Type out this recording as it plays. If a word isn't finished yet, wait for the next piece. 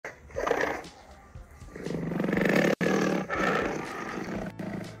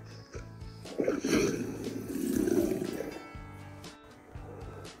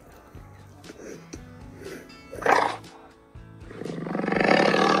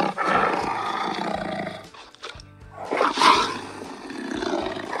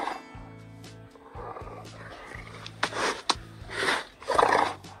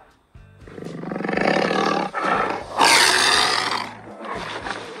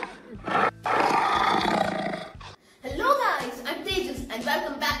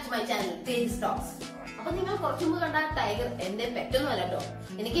കുറച്ചു മുമ്പ് കണ്ട ടൈഗർ എന്റെ പെറ്റൊന്നും അല്ല കേട്ടോ.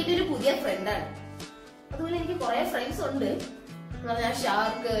 എനിക്ക് ഇതൊരു പുതിയ ഫ്രണ്ടാണ്. അതുപോലെ എനിക്ക് കുറെ ഫ്രണ്ട്സ് ഉണ്ട്.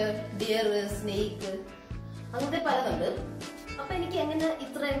 ഷാർക്ക്, ഡിയർ, സ്നേക്ക്, അങ്ങനത്തെ പലതുണ്ട്. അപ്പൊ എനിക്ക് എങ്ങനെ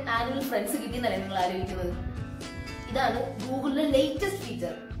ഇത്ര ആനുവൽ ഫ്രണ്ട്സ് കിട്ടിയെന്നല്ലേ നിങ്ങൾ ആലോചിക്കുന്നത്? ഇതാണ് ഗൂഗിളിലെ latest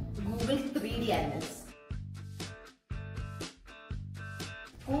feature, Google 3D animals.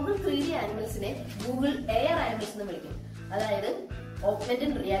 Google 3D ആനിമൽസിനെ Google air animals എന്ന് വിളിക്കും. അതായത്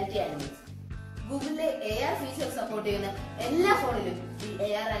augmented reality animals. ഗൂഗിളിലെ AR feature support ചെയ്യുന്ന എല്ലാ ഫോണിലും ഈ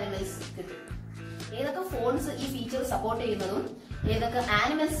AR ആനിമൽസ് കിട്ടും. ഏതൊക്കെ ഫോൺസ് ഈ ഫീച്ചർ സപ്പോർട്ട് ചെയ്യുന്നതും ഏതൊക്കെ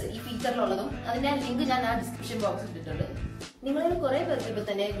ആനിമൽസ് ഈ ഫീച്ചറിലുള്ളതും അതിന്റെ ലിങ്ക് ഞാൻ ആ ഡിസ്ക്രിപ്ഷൻ ബോക്സിൽ ഇട്ടിട്ടുണ്ട്. നിങ്ങളിൽ കുറെ പേർക്ക് ഇപ്പൊ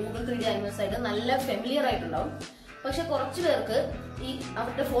തന്നെ ഗൂഗിൾ 3D ആനിമൽസ് ആയിട്ട് നല്ല ഫെമിലിയർ ആയിട്ടുണ്ടാവും. പക്ഷെ കുറച്ചു പേർക്ക് ഈ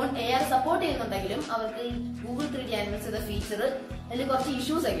അവരുടെ ഫോൺ AR സപ്പോർട്ട് ചെയ്യുന്നുണ്ടെങ്കിലും അവർക്ക് ഈ ഗൂഗിൾ 3D ആനിമൽസ് എന്ന ഫീച്ചർ അതിൽ കുറച്ച്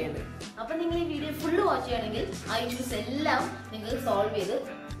ഇഷ്യൂസ് ഒക്കെ ഉണ്ട്. അപ്പൊ നിങ്ങൾ ഈ വീഡിയോ ഫുള്ള് വാച്ച് ചെയ്യുകയാണെങ്കിൽ ആ ഇഷ്യൂസ് എല്ലാം നിങ്ങൾ സോൾവ് ചെയ്ത്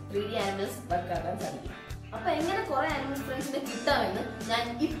 3D ആനിമൽസ് വർക്ക് ആക്കാൻ സാധിക്കും. അപ്പൊ എങ്ങനെ കുറെ ആനിമൽ ഫ്രണ്ട്സിനെ കിട്ടാമെന്ന് ഞാൻ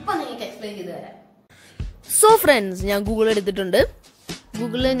ഇപ്പൊ നിങ്ങൾക്ക് എക്സ്പ്ലെയിൻ ചെയ്ത് തരാം. സോ ഫ്രണ്ട്സ്, ഞാൻ ഗൂഗിൾ എടുത്തിട്ടുണ്ട്.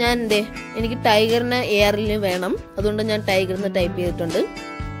 ഗൂഗിളിൽ ഞാൻ എനിക്ക് ടൈഗറിനെ ARൽ വേണം, അതുകൊണ്ട് ഞാൻ ടൈഗറിന് ടൈപ്പ് ചെയ്തിട്ടുണ്ട്.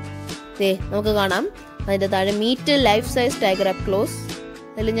 നമുക്ക് കാണാം അതിന്റെ താഴെ meet life size tiger up close.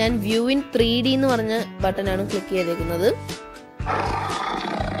 അതിൽ ഞാൻ വ്യൂ ഇൻ 3D എന്ന് പറഞ്ഞ ബട്ടനാണ് ക്ലിക്ക് ചെയ്തേക്കുന്നത്.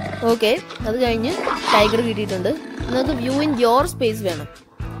 ഓക്കെ, അത് കഴിഞ്ഞ് ടൈഗർ കിട്ടിയിട്ടുണ്ട്. നമുക്ക് വ്യൂ ഇൻ യോർ സ്പേസ് വേണം,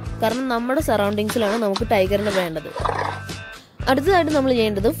 കാരണം നമ്മുടെ സറൗണ്ടിങ്സിലാണ് നമുക്ക് ടൈഗറിനെ വേണ്ടത്. അടുത്തതായിട്ട് നമ്മൾ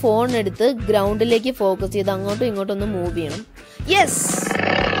ചെയ്യേണ്ടത് ഫോൺ എടുത്ത് ഗ്രൗണ്ടിലേക്ക് ഫോക്കസ് ചെയ്ത് അങ്ങോട്ടും ഇങ്ങോട്ടും ഒന്ന് മൂവ് ചെയ്യണം. യെസ്,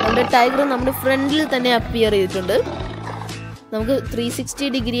 നമ്മുടെ ടൈഗർ നമ്മുടെ ഫ്രണ്ടിൽ തന്നെ അപ്പിയർ ചെയ്തിട്ടുണ്ട്. നമുക്ക് 360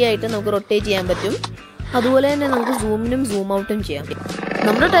 ഡിഗ്രി ആയിട്ട് നമുക്ക് റൊട്ടേറ്റ് ചെയ്യാൻ പറ്റും. അതുപോലെ തന്നെ നമുക്ക് സൂമിനും സൂം ഔട്ടും ചെയ്യാം.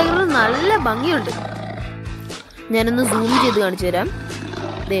 നമ്മുടെ ടൈഗറിന് നല്ല ഭംഗിയുണ്ട്. ഞാനൊന്ന് സൂം ചെയ്ത് കാണിച്ചു തരാം.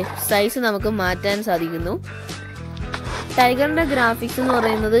 സൈസ് നമുക്ക് മാറ്റാൻ സാധിക്കുന്നു. ടൈഗറിന്റെ ഗ്രാഫിക്സ് എന്ന്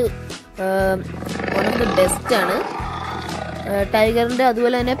പറയുന്നത് വൺ ഓഫ് ദ ബെസ്റ്റ് ആണ്. ടൈഗറിന്റെ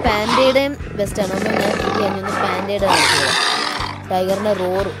അതുപോലെ തന്നെ പാൻഡയുടെയും ബെസ്റ്റ് ആണ്. ഞാൻ പാൻഡയുടെ കാണിച്ചത്. ടൈഗറിന്റെ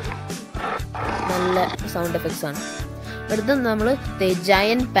റോർ നല്ല സൗണ്ട് എഫക്ട്സ് ആണ്. അടുത്ത നമ്മൾ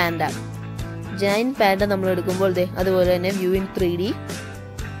ജയന്റ് പാൻഡ നമ്മൾ എടുക്കുമ്പോൾ അതുപോലെ തന്നെ വ്യൂ ഇൻ 3D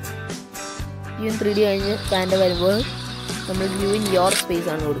കഴിഞ്ഞ് പാൻഡ വരുമ്പോൾ നമ്മൾ വ്യൂ ഇൻ യോർ സ്പേസ്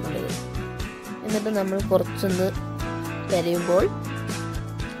ആണ് കൊടുക്കേണ്ടത്. എന്നിട്ട് നമ്മൾ കുറച്ചൊന്ന് തിരയുമ്പോൾ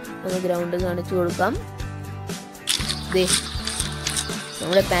നമ്മൾ ഗ്രൗണ്ട് കാണിച്ചു കൊടുക്കാം.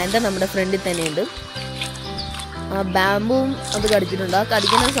 നമ്മുടെ പാൻഡ നമ്മുടെ ഫ്രണ്ടിൽ തന്നെയുണ്ട്. ആ ബാമ്പും അത് കടിച്ചിട്ടുണ്ട്. ആ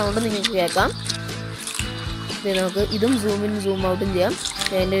കടിക്കുന്ന സൗണ്ട് നിങ്ങൾക്ക് കേൾക്കാം. നമുക്ക് ഇതും സൂം ഇൻ സൂം ഔട്ടും ചെയ്യാം.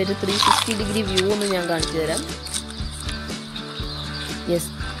 അതിൻ്റെ ഒരു 360 ഡിഗ്രി വ്യൂ ഒന്ന് ഞാൻ കാണിച്ചു തരാം. യെസ്,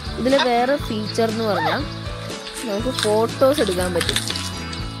 ഇതിലെ വേറെ ഫീച്ചർ എന്ന് പറഞ്ഞാൽ നമുക്ക് ഫോട്ടോസ് എടുക്കാൻ പറ്റും.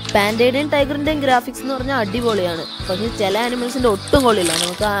 പാൻഡയുടെയും ടൈഗറിൻ്റെയും ഗ്രാഫിക്സ് എന്ന് പറഞ്ഞാൽ അടിപൊളിയാണ്. പക്ഷേ ചില ആനിമൽസിൻ്റെ ഒട്ടും കൊള്ളില്ല.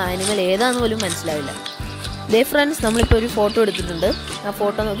 നമുക്ക് ആ ആനിമൽ ഏതാന്ന് പോലും മനസ്സിലാവില്ല. ഫ്രണ്ട്സ്, നമ്മളിപ്പോൾ ഒരു ഫോട്ടോ എടുത്തിട്ടുണ്ട്. ആ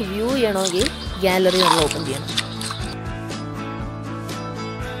ഫോട്ടോ നമുക്ക് വ്യൂ ചെയ്യണമെങ്കിൽ ഗാലറി നമ്മൾ ഓപ്പൺ ചെയ്യണം.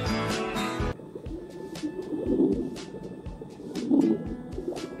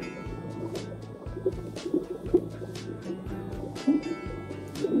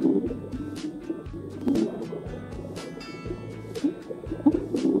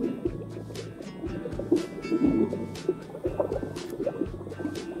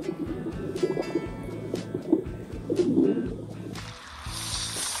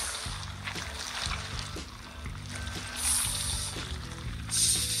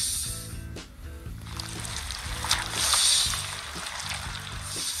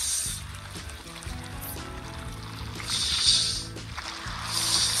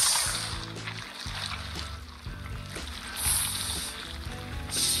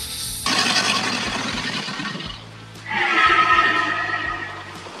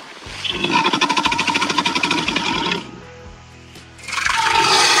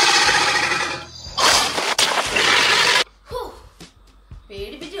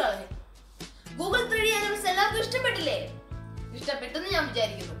 ഗൂഗിൾ 3D ആനിമൽസ് എല്ലാവർക്കും ഇഷ്ടപ്പെട്ടില്ലേ? ഇഷ്ടപ്പെട്ടെന്ന് ഞാൻ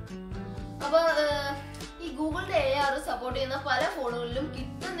വിചാരിക്കുന്നു. അപ്പൊ ഈ ഗൂഗിളിന്റെ AR സപ്പോർട്ട് ചെയ്യുന്ന പല ഫോണുകളിലും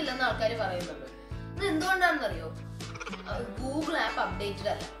കിട്ടുന്നില്ലെന്ന് ആൾക്കാർ പറയുന്നുണ്ട്. ഇത് എന്തുകൊണ്ടാണെന്ന് അറിയോ? ഗൂഗിൾ ആപ്പ് അപ്ഡേറ്റഡ്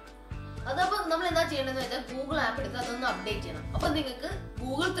അല്ല. അതപ്പോ നമ്മൾ എന്താ ചെയ്യേണ്ടതെന്ന് വെച്ചാൽ ഗൂഗിൾ ആപ്പ് എടുത്ത് അതൊന്ന് അപ്ഡേറ്റ് ചെയ്യണം. അപ്പൊ നിങ്ങൾക്ക്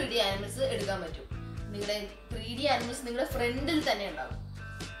ഗൂഗിൾ 3D ആനിമൽസ് എടുക്കാൻ പറ്റും. നിങ്ങളുടെ 3D ആനിമൽസ് നിങ്ങളുടെ ഫ്രണ്ടിൽ തന്നെ ഉണ്ടാവും.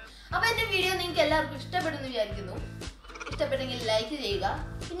 അപ്പൊ എന്റെ വീഡിയോ നിങ്ങൾക്ക് എല്ലാവർക്കും ഇഷ്ടപ്പെട്ടെന്ന് വിചാരിക്കുന്നു. ഇഷ്ടപ്പെട്ടെങ്കിൽ ലൈക്ക് ചെയ്യുക.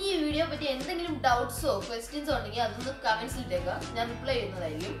 ഇനി ഈ വീഡിയോ പറ്റി എന്തെങ്കിലും ഡൗട്ട്സോ ക്വസ്റ്റ്യൻസോ ഉണ്ടെങ്കിൽ അതൊന്ന് കമന്റ്സിൽ ഇട്ടേക്കുക. ഞാൻ റിപ്ലൈ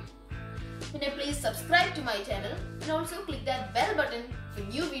ചെയ്യുന്നതായിരിക്കും. പിന്നെ please subscribe to my channel and also click that bell button for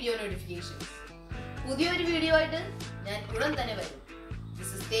new video notifications. പുതിയൊരു വീഡിയോ ആയിട്ട് ഞാൻ ഉടൻ തന്നെ വരും.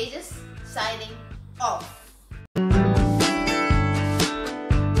 This is Thejas signing off.